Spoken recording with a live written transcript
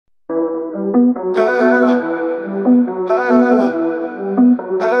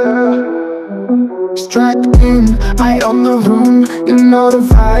Strapped in, I own the room, you know the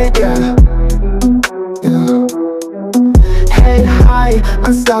vibe, yeah. Head high,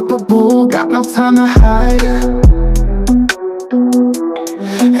 unstoppable, got no time to hide.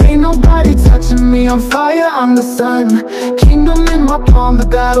 Ain't nobody touching me, on fire, I'm the sun. Kingdom in my palm, the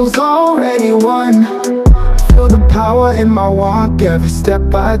battle's already won. Feel the power in my walk, every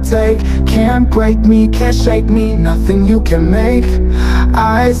step I take. Can't break me, can't shake me, nothing you can make.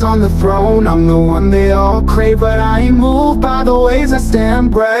 Eyes on the throne, I'm the one they all crave. But I ain't moved by the ways I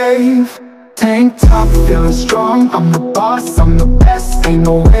stand brave. Tank top, feeling strong, I'm the boss, I'm the best. Ain't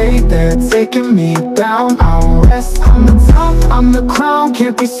no way they're taking me down, I'll rest. I'm the top, I'm the crown,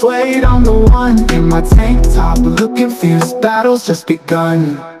 can't be swayed, I'm the one. In my tank top, looking fierce, battles just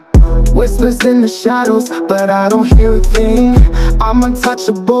begun. Whispers in the shadows, but I don't hear a thing. I'm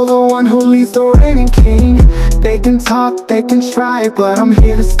untouchable, the one who leads the reigning king. They can talk, they can try, but I'm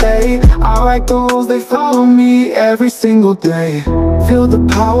here to stay. I write the rules, they follow me every single day. Feel the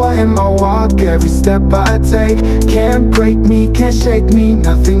power in my walk, every step I take. Can't break me, can't shake me,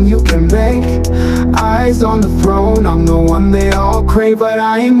 nothing you can make. Eyes on the throne, I'm the one they all crave. But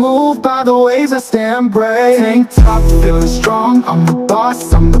I ain't moved by the ways I stand brave. Tank top, feeling strong, I'm the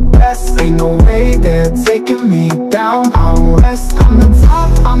boss, I'm the best. Ain't no way they're taking me down, I'll rest. I'm the top,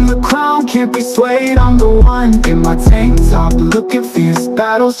 I'm the crown, can't be swayed, I'm the one. In my tank top, looking fierce,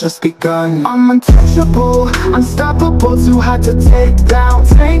 battles just begun. I'm untouchable, unstoppable, too hard to take down.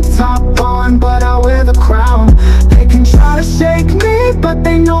 Tank top on, but I wear the crown. They can try to shake me, but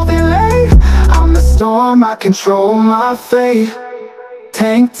they know they're late. I'm the storm, I control my fate.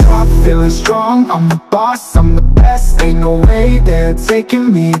 Tank top, feeling strong, I'm the boss, I'm the best. Ain't no way they're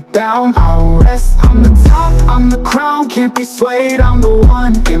taking me down, I'll rest. I'm the top, I'm the crown, can't be swayed, I'm the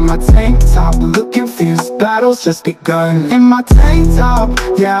one. In my tank top, looking fierce, battles just begun. In my tank top,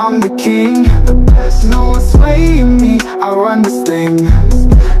 yeah, I'm the king, the best. No one's swaying me, I run this thing.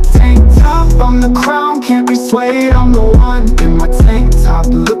 Tank top, I'm the crown, can't be swayed, I'm the one. In my tank top,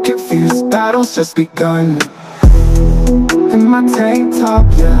 looking fierce, battles just begun. In my tank top,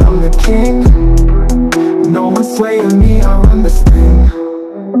 yeah, I'm the king. No one's swaying me, I run this thing.